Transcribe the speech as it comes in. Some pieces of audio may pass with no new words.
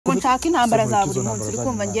ntabwo nshaka intambara za buri munsi uri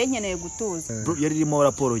kumva ngiye nkeneye gutuza yari irimo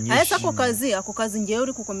raporo nyinshi ese ako kazi ngiye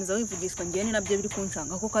uri gukomeza wivugishwa ngiye ni nabyo biri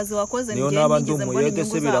kunshanga ako kazi wakoze ngiye nigeze mbona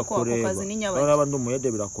inyungu zako ako kazi ni nyabaki n'abandi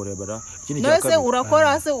umuyede birakorebera nose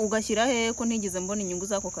urakora se ugashyira he ko nigeze mbona inyungu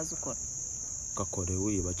zako kazi ukora gakore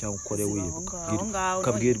wiba cyangwa ukore wiba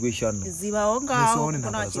kabwirwa ishyano zibaho ngaho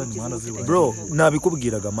bro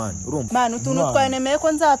nabikubwiraga man urumva man utuntu twanemeye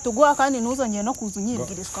ko nzatuguha kandi ntuzongeye no kuza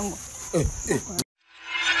unyibwirishwa ngo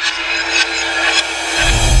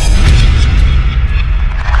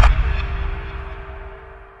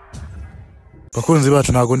bakunzi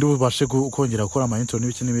bacu ntago ndi bubashe kongera gukora amaintro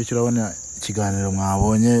n'ibiki n'ibiki urabona ikiganiro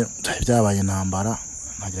mwabonye byabaye intambara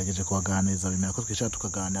nagerageje kubaganiriza bimera ko twishaka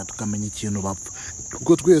tukaganira tukamenya ikintu bapfa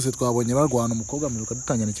kuko twese twabonye barwana umukobwa mwiruka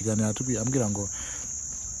dutangana ikiganiro ambwira ngo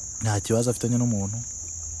nta kibazo afitanye n'umuntu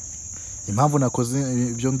impamvu nakoze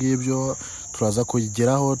ibyo ngibyo turaza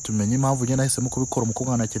kugeraho tumenye impamvu nyine nahisemo kubikora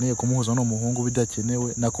umukobwa nakeneye kumuhuza n'umuhungu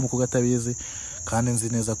bidakenewe nako umukobwa atabizi kandi nzi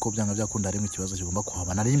neza ko byanga byakunda ari mu kibazo kigomba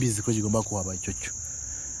kuhaba nari mbizi ko kigomba kuhaba icyo cyo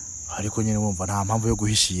ariko nyine wumva nta mpamvu yo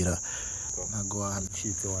guhishira nago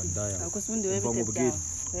wacitse wandaya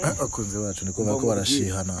akunze bacu niko bako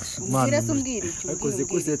barashihana akoze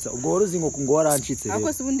kusetsa ubwo worozi ngo warancitse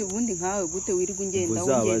ako se ubundi nkawe gute wirirwa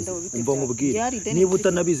ungenda umva nkubwire niba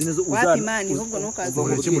utanabizi neza uzana ahubwo nukaza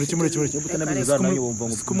muri utanabizi uzana nayo wumva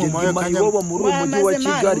ngo muri umujyi wa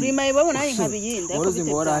Kigali uri mayibobo nayo nkabiyinda worozi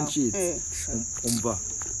ngo warancitse umva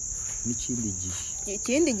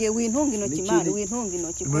n'ikindi gihe wintunga intoki mani wintunga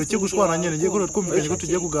intoki mureke gushwana nyene ngiye ko twumvikanye ko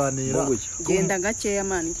tugiye kuganira genda gakeya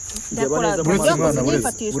mani ndakora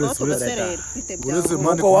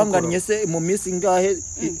nuko wangannye se mu minsi ngahe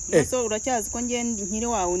so uracyazi ko ngende nkiri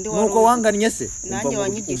wawe ndi wawe nuko wangannye se nanjye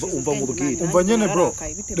wanyigishije umva mubwire umva nyene bro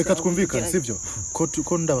reka twumvikane sivyo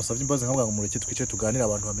ko ndabasavye imbaze nkavuga ngo mureke twice tuganira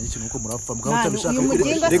abantu bamenye ikintu uko murapfa mugabo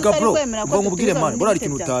utabishaka reka bro ngo mubwire mani bora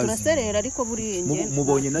ikintu utazi turaserera ariko buri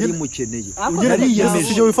mubonye nari mukeneye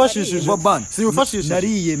si wifashishije si wifashishije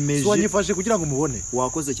nariyemeje wanyifashe kugira ngo mubone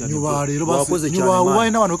wakoze cyane nyuba rero wakoze cyane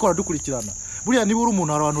ubaye n'abantu bako baradukurikirana buriya niba uri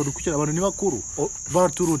umuntu abantu badukurikirana abantu ni bakuru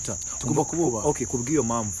baraturuta tugomba kububa okay kubwiyo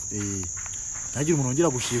mpamvu nagira umuntu ongera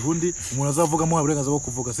gushiha undi umuntu azavugamo uburenganzira bwo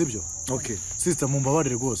kuvuga sivyo okay sister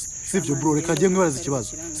mumbabarire rwose sivyo bro reka giye mwibaraza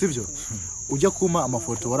ikibazo sivyo ujya kuma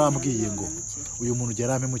amafoto warambwiye ngo uyu muntu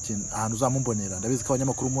gerame mu kintu ahantu uzamumbonera ndabizi ko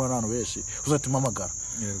abanyamakuru mu nano benshi uzatuma amagara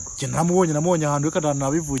yego namubonye ahantu reka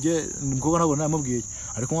nabivuge mukobwa ntabwo namubwiye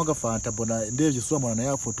ariko nk'agafanta mbona ndebye sura na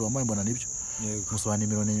ya foto wamaye mbona nibyo musaba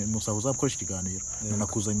nimero musaba uzakoresha ikiganiro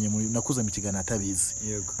nakuzanye mu kiganiro atabizi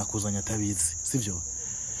nakuzanye atabizi sivyo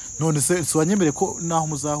none se swanyemere ko naho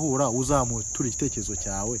muzahura uzamutura igitekerezo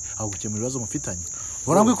cyawe agukemura ibibazo mufitanye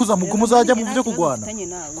warambwe kuzamuzajya mu byo kugwana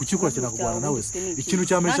kukikora cyane kugwana nawe ikintu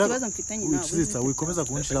cyamesha ucizitsa wikomeza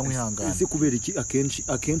kunshira mu ihangana ese kubera iki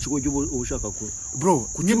akenshi ujye ubushaka ko bro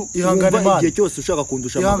ihangane man igihe cyose ushaka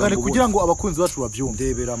kundusha ihangane kugira ngo abakunzi bacu bavyumve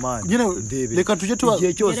ndebera man nyine reka tuje tuba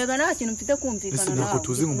igihe cyose rega nta kintu mfite kumvikana ntabwo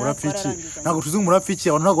tuzi ngo murafiki ntabwo tuzi ngo murafiki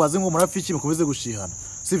abantu ntabwo bazi ngo murafiki mukomeze gushihana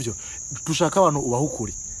sivyo dushaka abantu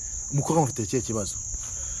ubahukuri umukobwa mufite ikihe kibazo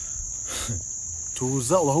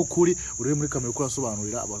tuza ubaho kuri urebe muri kamera uko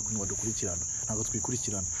yasobanurira abantu badukurikirana ntabwo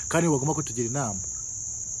twikurikirana kandi bagomba ko tugira inama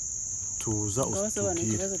tuza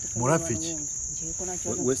usitubwire murafiki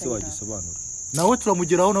wese wagisobanura nawe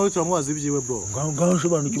turamugeraho nawe turamubaza ibyiwe bro ngaho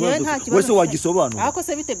usobanura ikibazo wese wagisobanura ako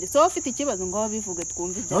se bitebye so ufite ikibazo ngo bivuge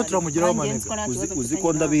twumve ibyo nawe turamugeraho manenga uzi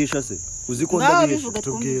ko ndabihisha se uzi ko ndabihisha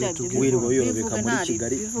wirwa yorobeka muri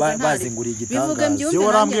Kigali bazinguriye igitangaza yo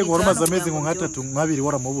warambwiye ngo waramaze ameze ngo nkatatu nkabiri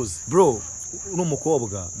waramubuze bro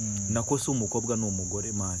n'umukobwa nako se umukobwa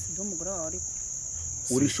n'umugore mazi umugore wawe ariko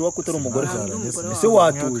urishoba kutari umugore ese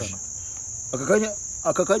watuje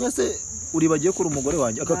akakanya se uribagiye kuri umugore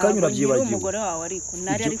wanjye akakanya urabyibagiye umugore wawe ariko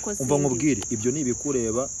nari ariko umva nkubwire ibyo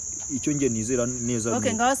nibikureba icyo nge nizera neza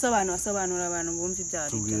okay ngaho sobanura abantu bumva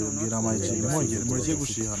ibyari tubwira amaje mwongere murije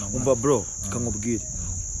gushihana umva bro kankubwire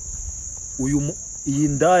uyu iyi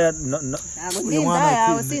ndaya uyu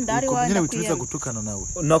mwana sindari wanjye nyine wituza gutukana nawe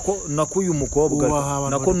nako uyu mukobwa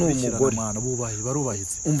nako n'umugore bubahe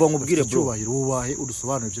barubahitse umva nkubwire bro bubahe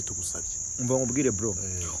udusobanura ibyo tugusabye umva nkubwire bro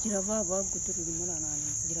girava bagudurira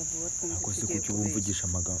murananze girava twumva akose kucyo bumvugisha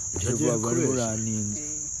amagambo girava murananze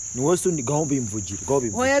ni wese undi gahombe imvugire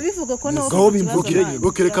hoya bivuga ko no gahombe imvugire nyine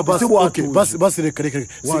bokereka basi reka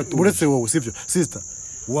uretse wowe sivyo sister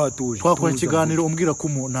watuje twakora ikiganiro umbwira ko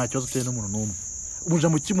nta kibazo uteye n'umuntu n'umwe ubunja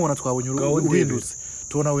mu kimona twabonye uhindutse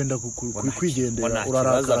tubona wenda kwigendera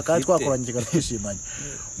urarakara kandi twakoranye ikiganiro twishimanye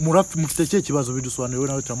mufite cye kibazo bidusobanuriwe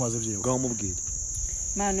nawe turamaze byewe gahomubwire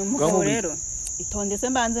manu umugabo rero itondese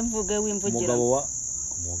mbanze mvuge wimvugira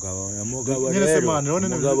umugabo nyine se rero man none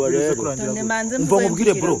umugabo bize rero kurangira Tonde gute? manze umva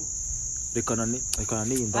nkubwire bro rekana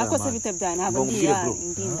ni indaya Ako se man bite byane ntabwo Umva nkubwire bro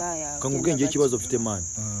ndi indaya kangubwenge ikibazo ufite man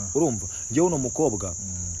urumva njyewe uno mukobwa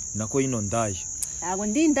nako yino ndaya ntabwo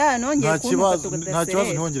ndi indaya nongeye nta kibazo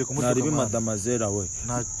ntihongere kumutuka nari bimadamazera we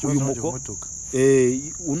nta kibazo ntihongere kumutuka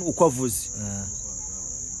uko avuze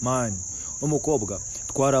man umukobwa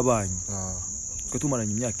twarabanye twe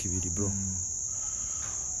tumaranye imyaka 2 bro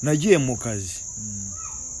nagiye mu kazi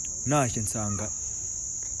ntashye nsanga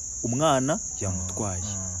umwana yamutwaye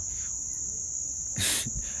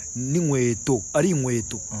n'inkweto ari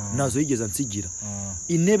inkweto nazo yigeze nsigira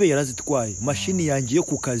intebe yarazitwaye mashini yangiye yo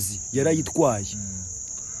ku kazi yarayitwaye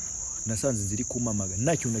nasanze nziri kumamaga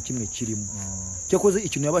nta kintu na kimwe kirimo cyakoze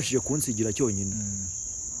ikintu yabashije kunsigira cyonyine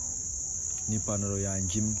ni ipantaro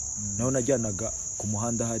yanjye imwe naho najyanaga ku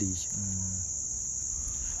muhanda hariya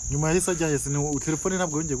nyuma yahise ajya hese ni telefone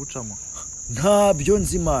ntabwo yongeye gucamo ntabyo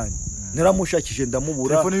nzi man naramushakije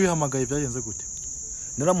ndamubura telefone bihamagaye byagenze gute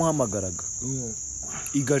naramuhamagaraga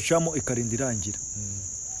igacamo ikarinda irangira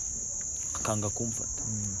akanga kumfata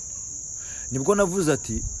nibwo navuze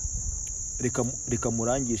ati reka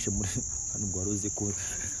murangishe muri nubwo waroze ko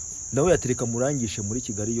ndawe yatereka murangishe muri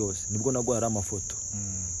Kigali yose nibwo nagwa hari amafoto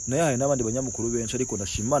nayahaye n'abandi banyamukuru benshi ariko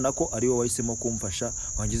nashimana ko ari we wahisemo kumfasha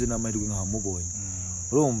wangize n'amahirwe nkamubonye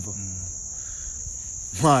urumva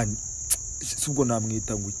man subwo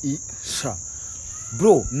namwita ngo sha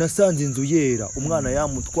bro nasanze inzu yera umwana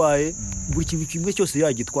yamutwaye buri kintu kimwe cyose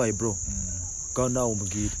yagitwaye bro kandi nawe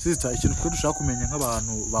umbwira sister ikintu twe dushaka kumenya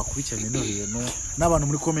nk'abantu bakurikiranye no bintu n'abantu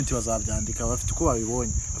muri comment bazabyandika bafite uko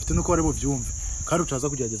babibonye bafite nuko bari buvyumve kandi utaza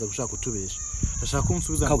kugerageza gushaka kutubesha ndashaka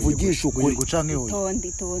kunsubiza ngo kavugisha ukuri gucanke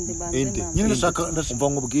hoye tonde banze nyine ndashaka umva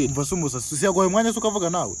nkubwire umva sumusa si yagoye umwanya ukavuga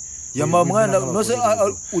nawe yama mwana nose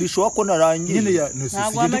urishowa ko narangiye nyine ya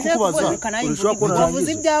ntabwo kukubaza urishowa ko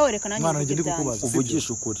narangiye ibyawe reka nanjye mwana ngende kukubaza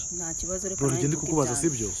uvugisha ukuri nta kibazo reka nanjye ngende kukubaza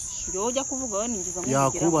sibyo yo ujya kuvuga we ningiza ngo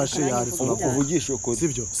yakubashe uvugisha ukuri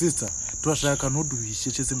sibyo sister turashaka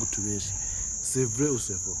ntuduhishe cyese ngo tubeshe c'est vrai ou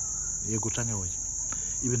c'est faux yego canke hoye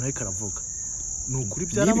ibintu ariko aravuga nukuri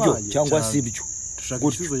byarabaye cyangwa sibyo dushaka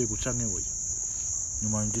isuzo yego canke hoye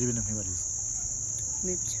nyuma ngira ibintu nkibariza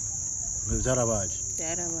nibyo byarabaye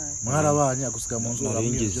mwarabanye agusiga mu nzu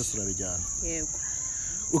uramwira byose urabijyana yego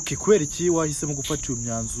okay kwera iki wahisemo gufata uyu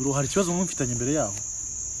myanzuro hari ikibazo mwumfitanye imbere yaho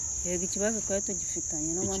yego ikibazo twari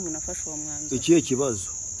tugifitanye no mpamvu nafashe uwo mwanzuro ikihe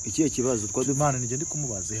kibazo Imana nigende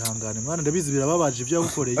kumubaza ihangane mwana ndabizi birababaje ibyo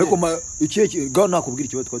yagukoreye ariko ikihe gaho nakubwira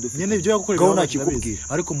ikibazo twadufite nyene ibyo yagukoreye gaho nakikubwira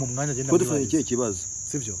ariko mu mwanya agenda twadufite ikihe kibazo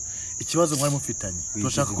sivyo ikibazo mwari mufitanye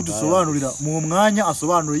turashaka kudusobanurira mu mwanya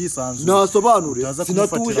asobanura yisanzwe nasobanure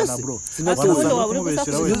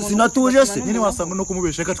sinatuje se nyine wasanga no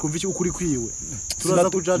kumubesha reka twumve iki ukuri kwiwe turaza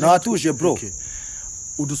kujaje natuje bro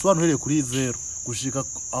udusobanurire kuri zero gushika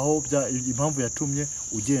aho bya impamvu yatumye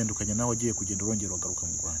ugenda ukanya naho agiye kugenda urongera ugaruka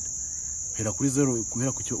mu Rwanda hera kuri zero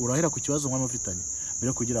guhera ku urahera ku kibazo mwari mufitanye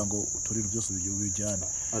mbere kugira ngo uturire byose bijyane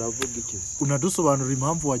aravuga ikese unadusobanurira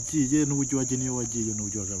impamvu wagiye n'uburyo wagiye niyo wagiye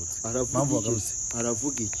n'uburyo wagarutse impamvu wagarutse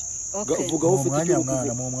aravuga iki vuga aho ufite icyo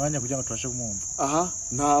kuvuga mu mwanya kugira ngo tubashe kumwumva aha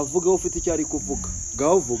ntavuga aho ufite icyo ari kuvuga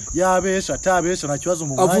gaho vuga yabesha atabesha nta kibazo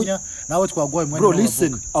mu mwanya nawe twaguhaye mwanya bro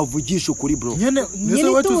listen avugisha ukuri bro nyene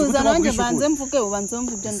wewe tuza nanjye banze mvuge ubanze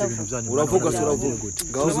mvumve ibyo ndavuga uravuga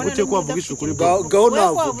gaho gute ko wavugisha ukuri gaho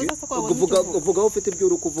navuga uvuga aho ufite ibyo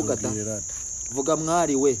uri kuvuga da vuga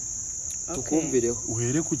mwari we tukumvireho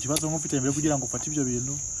uhere ku kibazo nk'ufite mbere kugira ngo ufate ibyo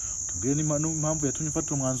bintu tubwire n'impamvu yatumye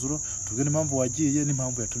ufata umwanzuro tubwire n'impamvu wagiye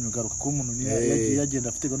n'impamvu yatumye ugaruka ko umuntu yagiye yagenda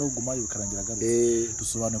afite no kuguma bikarangira agarutse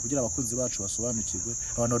dusobanura kugira abakunzi bacu basobanukirwe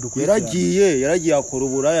abantu badukurikira yaragiye akora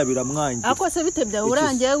uburaya biramwangira ako se bitebya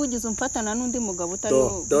urangiye wigize umfatana n'undi mugabo utari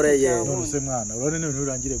dore ye none se mwana urone none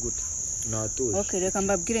urangire gute natuje okay reka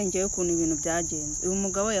mbabwire ngiye ukuntu ibintu byagenze uyu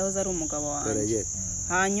mugabo yahoze ari umugabo wanjye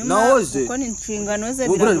hanyuma nahoze uko ni inshingano ze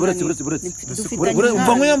umva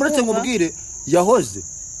nk'uyamuretse ngubwire yahoze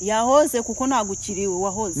kuko ntago ukiriwe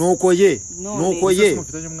wahoze nuko ye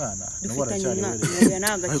mufitanye umwana dufitanye umwana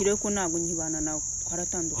nagakiriwe ko ntago nkibana nawe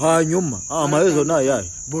twaratandukanye hanyuma amahezo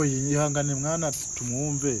nayaye boye ihangane mwana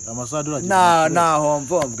tumwumve amasadura naho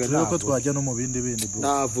mvomvwe nako twajya no mu bindi bro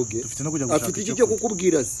navuge dufite no kujya gushaka afite iki cyo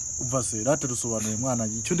kukubwira se umva se rata dusobanuye mwana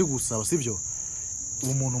icyo ndi gusaba sivyo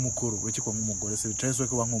umuntu mukuru wekiko nk'umugore se cyangwa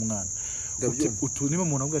ko nk'umwana niba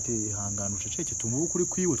umuntu avuga ati ihangane uceceke tumubu kuri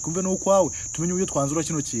kwiwe twumve no kwawe tumenye uburyo twanzura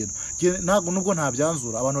kino kintu ntago nubwo nta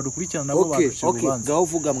byanzura abantu badukurikirana nabo badushye ubanza gaho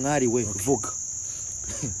vuga mwari we vuga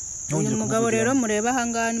uyu mugabo rero mureba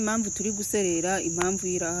hangana impamvu turi guserera impamvu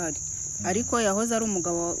irahari ariko yahoze ari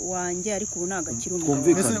umugabo wanjye ariko ubu ntago akiri umugabo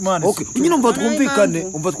twumvikane okay nyine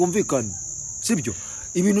umva twumvikane sibyo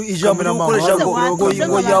ibintu ijambo n'ukoresha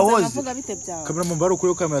ngo yahoze kamera mu mbaro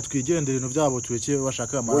kuyo kamera twigendera ibintu byabo tureke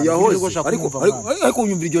bashaka amara ariko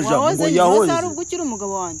unyumvira iryo jambo ngo yahoze ari ubwo ukiri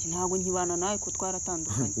umugabo wanjye ntago nkibana nawe ko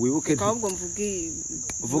twaratandukanye wibuke ahubwo mvuge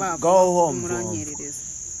gaho muranyerereza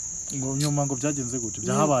ngo nyuma ngo byagenze gute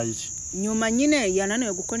byahabaye iki nyuma nyine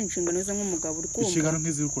yananiwe gukora inshingano ze nk'umugabo uri kumva inshingano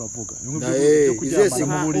nk'izi uri kuravuga byo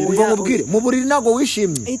kuryama umva nkubwire mu buriri nago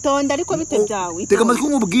wishimye itonda ariko bite byawe tega amatwi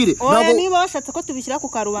nkubwire nago niba washatse ko tubishyira ku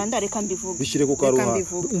karubanda reka mbivuge bishyire ku karubanda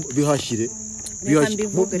bihashyire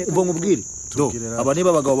umva nkubwire aba niba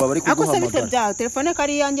abagabo baba bari kuguhamagara ako se bite byawe telefone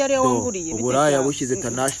kari yanjye ariyo wanguriye uburaya bushize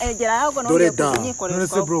tanashi egera ahubwo none none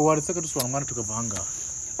se bro waretse ko dusobanura mwana tukava hangaha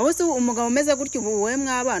Ose umugabo umeze gutyo wowe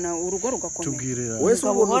mwabana urugo rugakomeye. Tubwire. Wese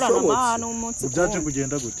ubona ushobotse. Byaje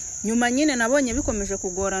kugenda gute? Nyuma nyine nabonye bikomeje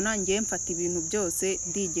kugorana ngiye mfata ibintu byose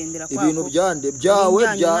ndigendera kwako. Ibintu byande byawe.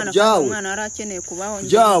 Umwana arakeneye kubaho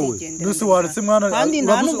ndigendera. Nose waretse mwana. Kandi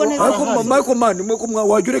nta nubwo neza. Ariko mani mwe kumwa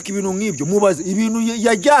wajureka ibintu nk'ibyo mubaze ibintu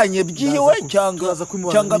yajyanye byiwe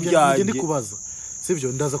cyangwa byaje. Ndi kubaza. Sivyo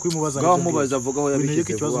ndaza kwimubaza. Ngamubaza avuga aho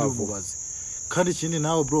yabishyize mubaze. Kandi ikindi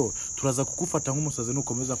nawe bro turaza kugufata nk'umusazi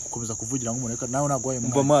nukomeza kuvugira nk'umuntu nawe nagwaye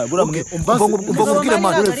umva buramubwire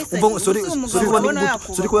man sorry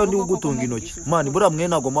ko ndi gutunga intoki man buramwe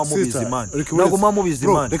nago mamubizi man nago mamubizi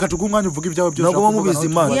man reka tugumwanya uvuga ibyawe byose nago mamubizi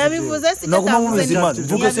man yabivuze se nago mamubizi man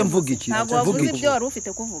vuga se mvuga iki vuga ibyo wari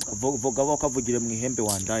ufite kuvuga vuga bakavugire mu ihembe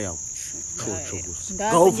wanda yawe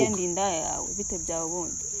gaho ndinda yawe bite byawe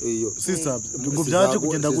bundi iyo sister ngo byaje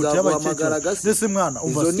kugenda gute y'abakecuru ndetse mwana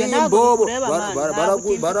umva nimbobo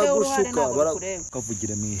baragushuka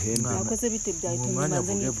bakavugira mu ihembe akoze bite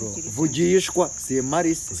byahitumye vugishwa si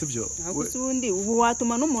marise sibyo akoze ubundi ubu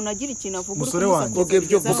watuma n'umuntu agira ikintu avuga musore wanjye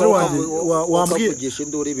wambwiye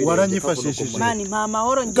waranyifashishije mani mpa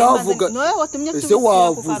mahoro njye noye watumye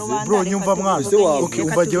tubishyira ku karubanda bro nyumva mwana okay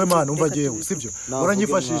umva jewe mwana umva jewe sibyo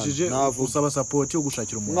waranyifashishije usaba support yo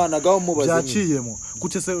gushakira umuntu mwana gaho mubaze byaciyemo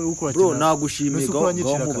gute se ukora bro nagushimiye gaho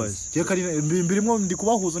mubaze je kari mbirimo ndi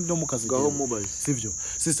kubahuza ndi no mu kazi gaho mubaze sivyo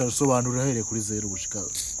sister usobanura here kuri zero gushika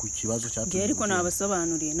ku kibazo cyatumye ariko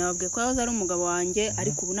nabasobanuriye nababwe ko yahoze ari umugabo wanjye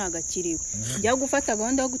ariko ubu nagakiriwe njya gufata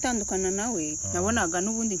gahunda yo gutandukana nawe nabonaga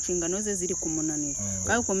n'ubundi inshingano ze ziri kumunanira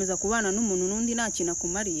kandi ukomeza kubana n'umuntu n'undi nta kintu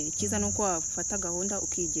akumariye ikiza nuko wafata gahunda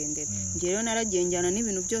ukigendera ngewe naragenjyana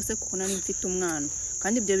n'ibintu byose kuko nari mfite umwana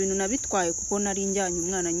kandi ibyo bintu nabitwaye kuko nari njyanye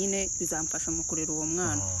umwana nyine bizamfasha mu kurera uwo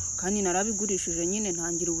mwana kandi narabigurishije nyine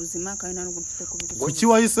ntangira ubuzima kandi ntabwo mfite kubigurisha kuki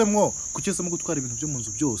wahisemo gutwara ibintu byo mu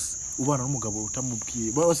nzu byose ubana n'umugabo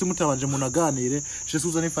utamubwiye bose mutabanje munaganire cese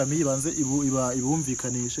uzane famille banze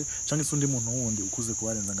ibumvikanishe cyangwa se undi muntu wundi ukuze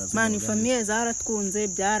kubarenza ngazi mani famille zaratwunze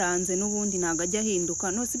byaranze n'ubundi ntago ajya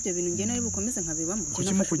hinduka nose ibyo bintu ngene ari bukomeze nkabibamo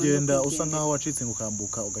kuki mu kugenda usa nkaho wacitse ngo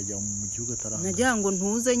kambuka ukajya mu gihugu ataranga nagira ngo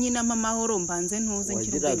ntuze nyine amahoro mbanze ntuze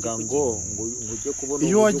wagiraga ngo ujye kubona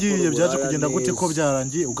iyo wagiye byaje kugenda gute ko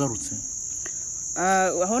byarangiye ugarutse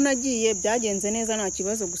aho nagiye byagenze neza nta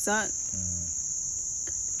kibazo gusa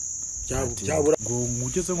ngo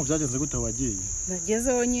ngugeze ngo byagenze gute wagiye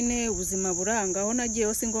nagezeho nyine ubuzima buranga aho nagiye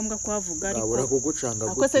hose ngombwa kwavuga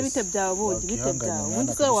ariko se bite byawe bundi bite byawe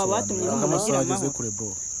ubundi se wabatumye n'umuntu agira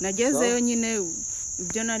amahoro nagezeyo nyine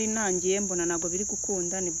ibyo nari nangiye mbona nago biri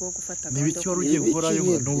gukunda nibwo gufata gahunda nibiki wari ugiye gukorayo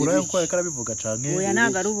n'uburayo ko karabivuga canke oya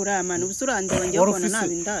naga ari uburamana ubusurande wanjye mbona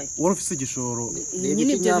nabindaye wari ufise igishoro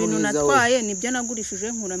nyine ibyo bintu natwaye nibyo nagurishije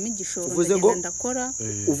nkuramo igishoro ndakora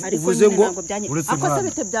ariko uvuze ngo ako se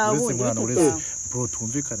bite byawe bundi bro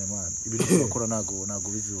twumvikane man ibintu bakora nago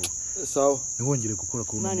biziho sawa nihongere gukora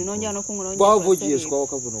ku mani nongera no kunkura bavugishwa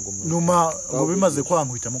bakavunoga umuntu numa ngo bimaze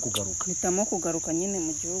kwankubitamo kugaruka nyine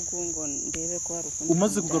mu gihugu ngo ndebe ko hari ukundi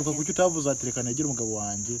umaze kugaruka kuki utavuze aterekana yagira umugabo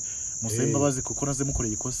wanjye musemba bazi kuko naze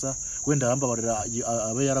mukoreye ikosa wenda arambabarira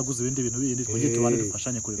abe yaraguze ibindi bintu bindi twagiye tubane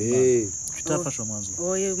dufashanye kureba kitafasha umwanzuro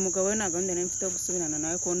oye umugabo we ntago ndene mfite gusubirana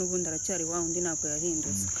nawe ko n'ubundi aracyari wa undi ntabwo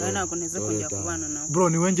yahindutse kandi ntago neze kujya kubana nawe bro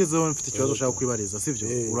ni wengezeho mfite ikibazo ushaka kwibariza sivyo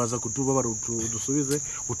uraza kutubabara dusubize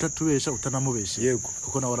utatubesha utanamubeshe yego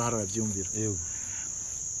kuko nawe arahara byumvira yego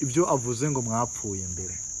ibyo avuze ngo mwapfuye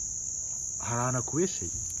mbere harana kubesheye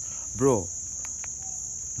bro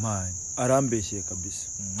man arambeshye kabisa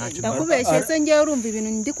ndakubeshye se ngiye urumva ibintu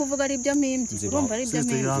ndi kuvuga ari byo mpimbye urumva ari byo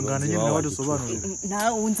mpimbye ihangane nyine wadusobanurira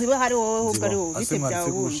nta unzibe hari wowe ubwo ari wowe bite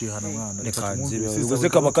byawe reka nzibe uvuze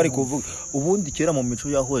kaba kari kuvuga ubundi kera mu mico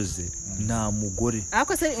yahoze nta mugore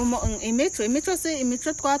ariko se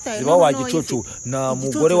imico twataye ziba wagicucu nta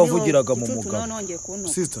mugore wavugiraga mu mugabo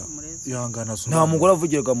sister ihangana nta mugore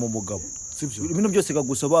wavugiraga mu mugabo sivyo ibintu byose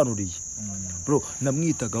kagusobanuriye bro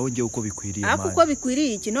namwitagaho ngiye uko bikwiriye ariko uko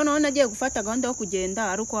bikwiriye iki noneho nagiye gufata gahunda yo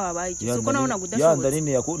kugenda ari uko habaye iki suko nabona gudashobotse yanda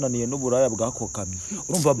nini yakunaniye n'uburaya bwakokamye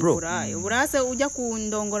urumva bro uburase ujya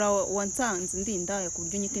kundongora wansanze ndindaya ku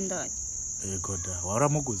buryo nyita indaya yego da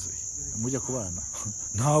waramuguze mujya kubana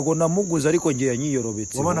ntago namuguze ariko ngiye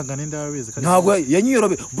yanyiyorobetse wabanaga ninde yabize ntago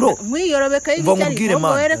yanyiyorobe bro mwiyorobeka y'ibitari ngo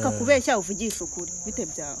wereka kubeshya uvugisha ukuri bite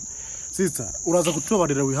byawe Sister uraza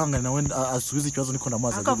kutubabarira wihangane nawe asubiza ikibazo niko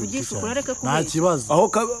namaza akavugisha ukurareke kubeshya nta kibazo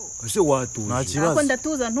aho se watuza nta kibazo ako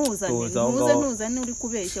ndatuza ntuza nuri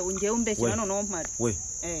kubeshya ungiye umbeshya none no mpari we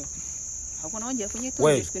ahubwo nongeye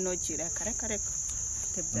kunyitungishwa intoki reka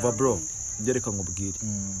mva bro ngereka nkubwire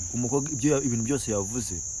umukobwa ibintu byose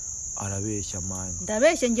yavuze arabeshya man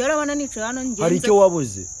ndabeshye ngiye urabona nico hano ngiye hari icyo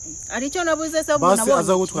wabuze ari cyo nabuze se basi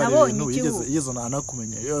aza gutwara ibintu yigeze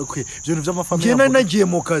nakumenya ibintu by'amafaranga ngiye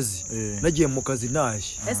nagiye mu kazi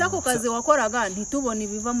naje ese ako kazi wakoraga ntitubone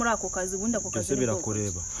ibiva muri ako kazi ubundi ako kazi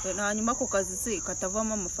birakureba hanyuma ako kazi se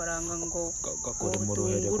katavamo amafaranga ngo gakora mu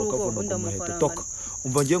ruhere ko kavuna mu muheto toka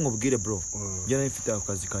umva ngiye nkubwire bro ngiye nafite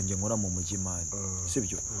akazi kanjye nkora mu mujyi man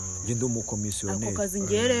sibyo ngiye ndi umukomisiyoneri ako kazi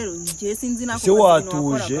ngiye rero ngiye sinzi nako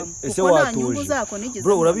ese watuje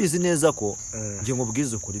bro urabizi neza ko ngiye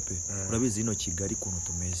nkubwize ukuri pe urabizi ino Kigali kuntu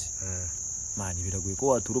tumeze mani biragoye ko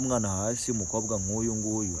watura umwana hasi umukobwa nk'uyu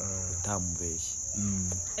nguyu utamubeshye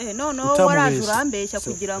no waraje urambeshya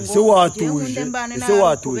kugira ngo ese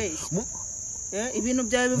watuje ibintu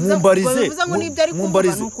byawe bivuze ngo nibyo ari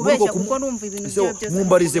kuvuga nukubeshya kuko numva ibintu byawe byose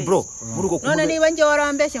mumbarize bro none niba ngiye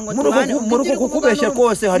warambeshye ngo tubane muri uko kukubeshya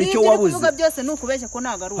kose hari icyo wabuze kuvuga byose nukubeshya ko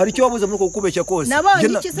nagaruka hari icyo wabuze muri uko kukubeshya kose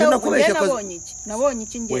nabonye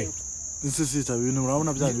iki ngewe insisita ibintu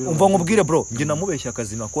urabona byanyu umva nkubwire bro nge namubeshya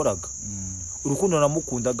akazi nakoraga urukundo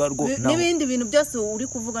namukundaga rwo n'ibindi bintu byose uri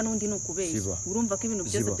kuvuga n'undi nukubeshya urumva ko ibintu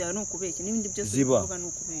byose byawe nukubeshya n'ibindi byose uvuga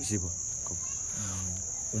nukubeshya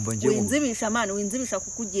umva ngiye winzibisha amana winzibisha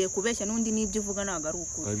kukugiye kubeshya n'undi nibyo uvuga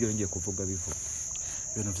nagaruka ibyo ngiye kuvuga bivuga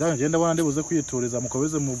ibintu byanyu genda abana ndibuze kwitoreza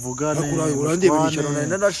mukabeze muvugane urandebisha none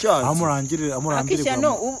narashatse amurangire akishyano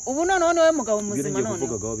ubu none wowe mugabo muzima none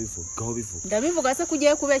gaho bivuga ndabivuga se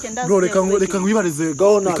kugiye kubeshya ndazi reka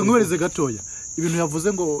ngwibarize gatoya ibintu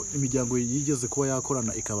yavuze ngo imiryango yigeze kuba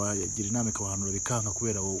yakorana ikaba yagira inama ikabahanura bikanka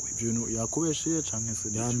kubera wowe ibyo bintu yakubeshye canke se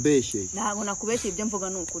yambeshye ntago nakubeshye ibyo mvuga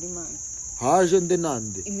n'ukuri mana haje nde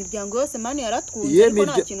nande imiryango yose mani yaratwunze ariko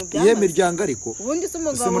nta kintu byamaze ye miryango ariko ubundi se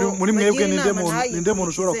umugabo muri mwebwe ninde muntu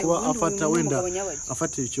ushobora kuba afata wenda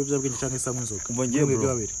afatira ikiyobyabwenge cyangwa se inzoga umva ngiye mwebwe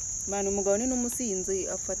babiri mani umugabo ni n'umusinzi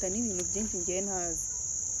afata n'ibintu byinshi ngiye ntazi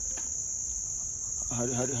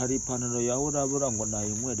hari ipantaro yawe urabura ngo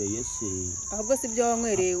nayinywereye se ahubwo si byo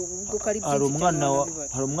wanywereye ubwo ko ari byinshi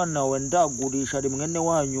hari umwana wawe ndagurisha ari mwene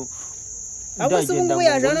wanyu ahubwo se ubu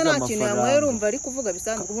yajana nta kintu yanyweye urumva ari kuvuga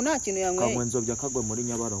bisanzwe ubu nta kintu yanyweye kagwe nzobya kagwe muri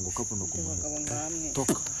Nyabarongo kavuno kumwe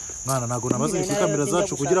toka mwana nago nabaze ku kamera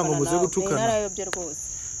zacu kugira ngo muze gutukana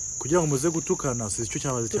kugira ngo muze gutukana si cyo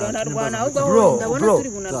cyabaze cyane ndabona turi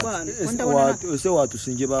bunarwana ese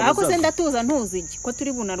watushingiye baba ako se ndatuza ntuzigi ko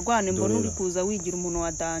turi bunarwane mbona uri kuza wigira umuntu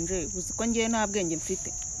wa danger uzi ko ngiye nta bwenge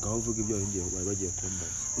mfite gaho uvuga ibyo ngiye bagiye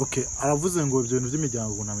kumbaza okay aravuze ngo ibyo bintu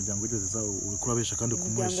by'imiryango nta miryango igeze za uri kurabesha kandi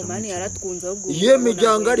kumuhesha mani yaratwunze ahubwo iye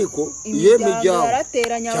miryango ariko iye miryango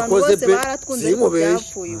yarateranya abantu bose baratwunze ariko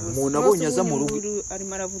byapfuye umuntu abonye aza mu rugo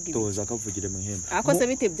arimo aravuga ibi toza akavugire mu ihembe ako se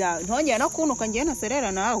bite byawe ntongera no kunuka ngiye naserera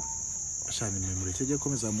nawe ashani memure cyo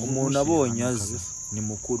komeza mu umuntu abonye aza ni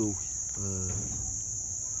mukuru we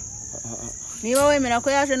niba wemera ko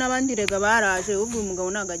yaje n'abandi rega baraje ubwo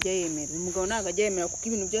umugabo naga ajya yemera kuko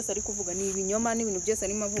ibintu byose ari kuvuga ni ibinyoma n'ibintu byose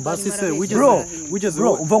ari mavuga basi se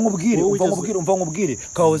bro umva nkubwire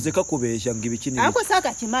kahoze kakubeshya ngo ibiki nibi ako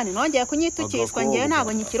saka kimani nongeye kunyitukishwa ngiye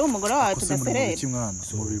ntago nyikira umugore wawe tudaserera kimwana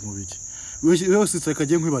mu biki wewe sitse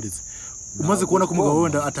kagiye nkwibarize umaze kubona ko umugabo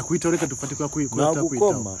wenda atakwita reka dufate kwa kwita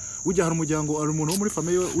ujya hari umuryango ari umuntu wo muri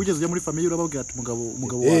famille ugeze ujya muri famille urababwira ati umugabo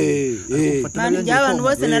wawe mani abantu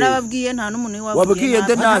bose narababwiye nta n'umuntu wabwiye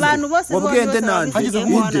nde nande abantu bose wabwiye nde nande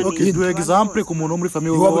okay du example ku muntu wo muri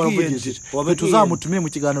famille wawe waravugishije tuzamutumire mu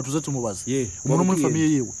kiganiro tuze tumubaza umuntu wo muri famille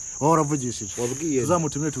yiwe wawe waravugishije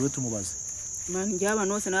tuzamutumire tuze tumubaza mani njye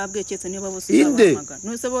abantu bose nababwiye cyetse niba bose uzabahamagara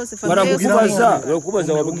nose bose famille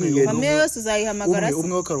barakubaza wabwiye famille yose uzayihamagara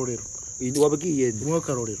umwe w'akarorero wabwiye umwe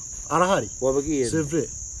karorero arahari wabwiye c'est vrai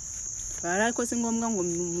barako se ngombwa ngo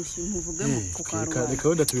muvuge ku karubanda reka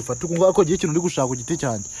wenda tubifata uko ngako gihe ikintu ndi gushaka ku giti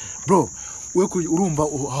cyanjye bro we urumva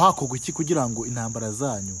hakogwa iki kugira ngo intambara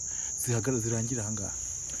zanyu zirangira hangaha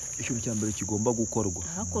ikintu cya mbere kigomba gukorwa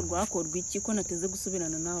hakorwa iki ko nateze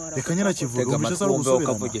gusubirana nawe reka nyirakivuga ubishye ari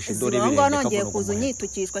gusubirana ngo nongeye kuza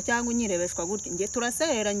unyitukishwa cyangwa unyirebeshwa gutyo nge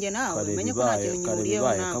turasera nge nawe umenye ko nta kintu nyihuriyeho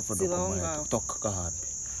nawe zibaho ngaho toka kahambe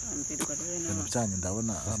ibintu byanyu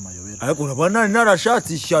ndabona ari amayobera ariko urabona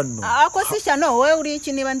narashatse ishyano ako si ishyano wowe uri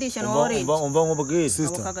iki niba ndi ishyano wowe uri iki umva nkubwire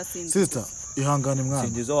sister ihangane mwana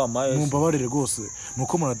sindizo wamaye mumbabarire rwose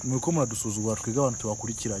nuko muradusuzugura twiga abantu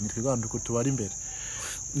tubakurikiranye twiga abantu tubari imbere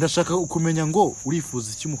ndashaka kumenya ngo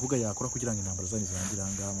urifuza iki umukobwa yakora kugira ngo intambara zanyu zirangire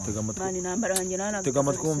ahangaha tega amatwi intambara yanjye nana tega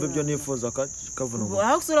amatwi wumve ibyo nifuza kavuna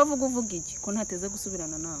aho uravuga iki ko ntateze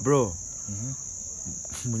gusubirana nawe bro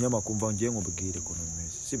umunyamakuru mva ngiye nkubwire ko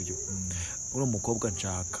numeze sibyo uri umukobwa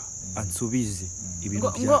nshaka ansubize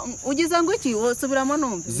ibintu bya ugize ngo iki usubiramo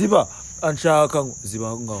numve ziba anshaka ngo ziba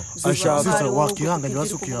ngaho anshaka wakihanganye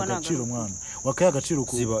basi ukiha agaciro mwana wakaye agaciro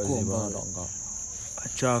ku ziba ngaho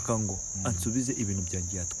anshaka ngo ansubize ibintu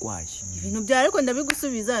byanjye yatwaye ibintu bya ariko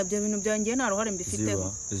ndabigusubiza ibyo bintu byanjye nta ruhare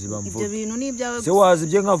mbifiteho ibyo bintu ni ibyawe se wazi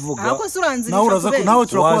ibyo nkavuga ako suranzirisha nawe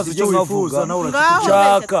turakubaza icyo wifuza nawe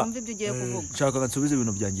urashaka nshaka ansubize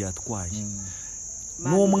ibintu byanjye yatwaye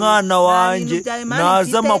n'umwana wanjye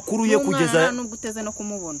naza amakuru ye kugeza nubwo uteze no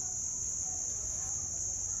kumubona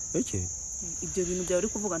ibyo bintu byawe uri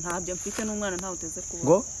kuvuga ntabyo mfite n'umwana ntawe uteze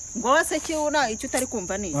kubona ngo wase kiuna icyo utari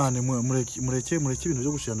kumva ni mureke ibintu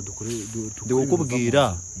byo gushirana dukore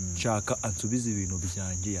ndikubwira nshaka ansubize ibintu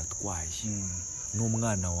byanjye yatwaye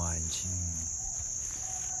n'umwana wanjye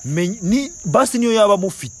ni basi niyo yaba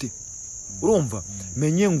mufite urumva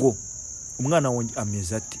menye ngo umwana wanjye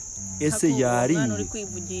ameze ati ese yariye uri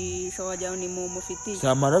kwivugisha wajya ni mu mufiti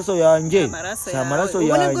samaraso yanjye samaraso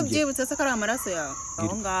yanjye ubone byibutse se kari amaraso yawe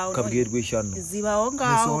aho ngaho kabwirwa ishyano zibaho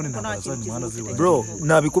ngaho bro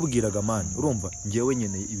nabikubwiraga man urumva ngiyewe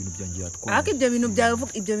nyene ibintu byanjye yatwaye ariko ibyo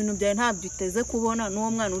bintu byawe ntabyo uteze kubona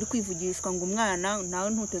n'uwo mwana uri kwivugishwa ngo umwana nawe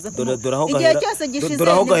ntuteze kubona igihe cyose gishize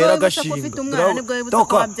nibwo wibuka ufite umwana nibwo wibuka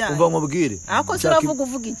ko wabyaye umva nkubwire ariko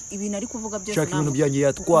uravuga ibintu ari kuvuga byose nshaka ibintu byanjye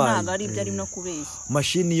yatwaye ntabwo ari ibyo ari no kubeshya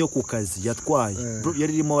mashini yo kazi yatwaye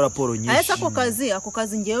yari irimo raporo nyinshi ese ako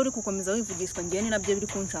kazi ngiye uri gukomeza wivugishwa ngiye ni nabyo biri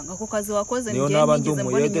kunshanga ako kazi wakoze ngiye nigeze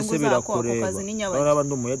mbona inyungu zako ako kazi ni nyabaki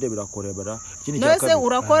n'abandi umuyede birakorebera nose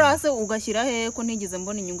urakora se ugashyira he ko ntigeze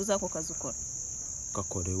mbona inyungu zako kazi ukora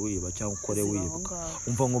gakore wiba cyangwa ukore wibuka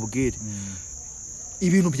umva nkubwire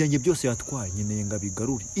ibintu byanjye byose yatwaye nyeneye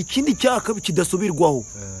ngabigarure ikindi cyaka kidasubirwaho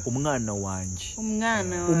umwana wanjye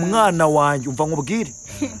umva nkubwire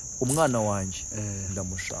umwana wanjye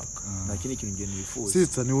ndamushaka nta kindi kintu ngiye nifuza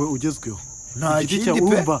sitsa niwe ugezweho nta kindi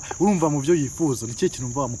pe urumva mu byo yifuza nicyo kintu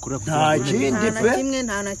mva bamukorera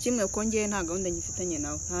nta na kimwe ko ngiye nta gahunda ngifitanye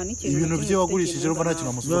nawe nta n'ikintu ibintu bye wagurishije urumva nta kintu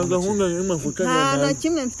amusubira nta na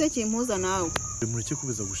kimwe mfite kimpuza nawe mureke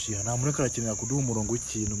kubiza gushiha nta mureka arakenera kuduha umurongo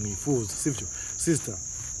w'ikintu mwifuza sibyo sister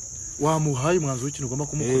wamuhaye umwanzuro w'ikintu ugomba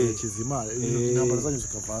kumukorera kizima intambara zanyu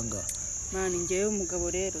zikavanga mani ngewe umugabo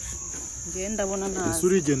rero ngiye ndabona ntazi ese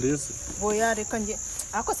urigendeye se boya reka ngiye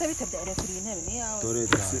ako se bitabyara turi intebe ni yawe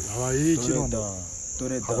habaye iki none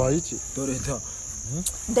habaye iki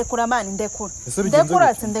ndekura mani ndekura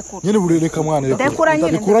nyine burereka mwana ndekura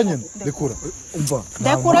nyine ndekura umva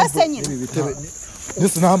ndekura se nyine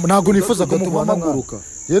ntabwo nifuza ko mubana nguruka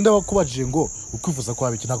yenda bakubajije ngo ukwifuza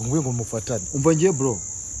kwa biki ntabwo nguye ngo mufatane umva ngiye bro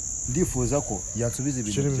ndifuza ko yansubiza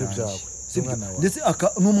ibintu byawe ndetse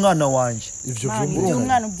n'umwana wanjye ivyo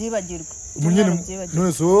by'umwana ubyibagirwa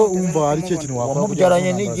none so umva hari cyo kintu wakora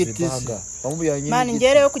wamubyaranye n'igiti mani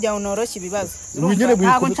ngereyo kugira ngo noroshye ibibazo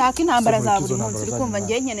ntabwo nshaka intambara za buri munsi uri kumva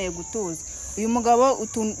ngiye nkeneye gutuza uyu mugabo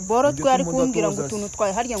boro twari kumbwira ngo utuntu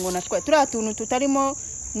twaye harya ngo natwaye turiya tuntu tutarimo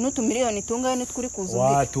n'utumiliyoni tungahe n'uturi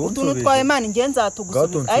kuza utuntu twaye mani ngiye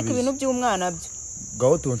nzatugusubiza ariko ibintu by'umwana byo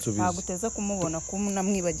gaho tunsubiza ntabwo uteze kumubona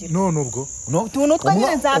kumnamwibagira none ubwo tuntu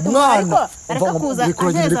twanyine nzatugusubiza ariko kuza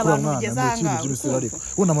ageza abantu kugeza hanga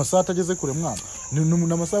una amasaha atageze kure mwana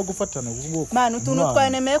ni amasaha yo gufatana ubwo mani utuntu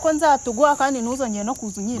twanemeye ko nzatuguha kandi ntuzongere no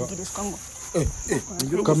kuza unyibwirishwa ngo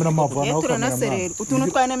kamera mavana aho kamera mwana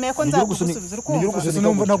utuntu twanemeye ko nzagusubiza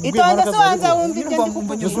urukumva itonde se wanza wumva ibyo ndi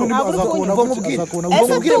kuvugisha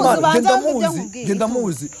ntabwo uri genda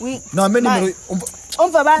muzi namenye nimero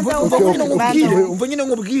umva banza umva nyine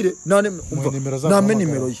nkubwire name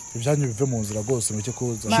nimero ye ibyanyu bive mu nzira rwose muke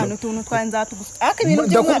kuza mwana utuntu twanzatugusubiza ariko ibintu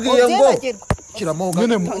by'umwana kiramo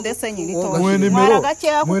ndetse nyine itoje mwara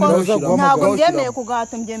gakeya kuko ntabwo byemeye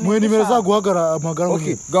kugahata mbyemeye mwe nimero zaguhagara amagara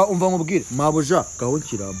okay umva nkubwire mabuja gaho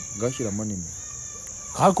kiramo gashyiramo nimero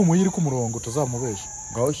kako muyiri ku murongo tuzamubesha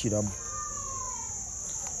gaho kiramo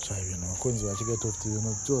shaye ibintu abakunzi ba Kigali tufite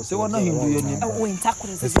ibintu byose se wanahinduye ni we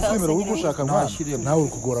ntakureze twemera uko ushaka nawe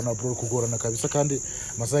kugorana bro kugorana kabisa kandi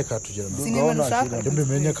amasaha katugerana sinema ushaka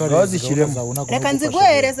mbimenye ko reka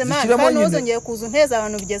nziguhereze man kandi uzongeye kuza unteza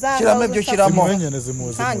abantu bigeza aho shiramo ibyo shiramo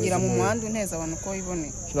ntangira mu muhanda unteza abantu ko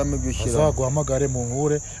ibone shiramo ibyo shiramo azaguhamagare mu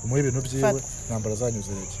nkure mu ibintu byiwe nambara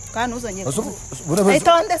zanyuze reke kandi uzongeye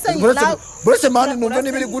buretse mani numve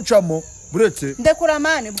nibiri gucamo buretse ndekura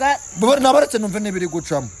mani bwa nabaretse numve nibiri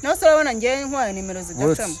gucamo nose urabona ngiye nkwaye nimero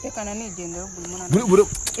zigacamo tekana nigendera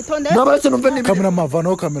itonde nabaretse numve nibiri kamera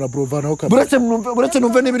mavanaho kamera bro vanaho kamera buretse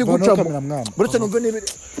numve nibiri gucamo buretse numve nibiri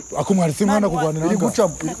akumwari simwana kugwanira iri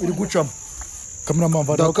gucamo kamera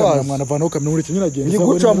mavanaho kamera mwana vanaho kamera muri kinyina genda iri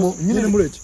gucamo nyine mureke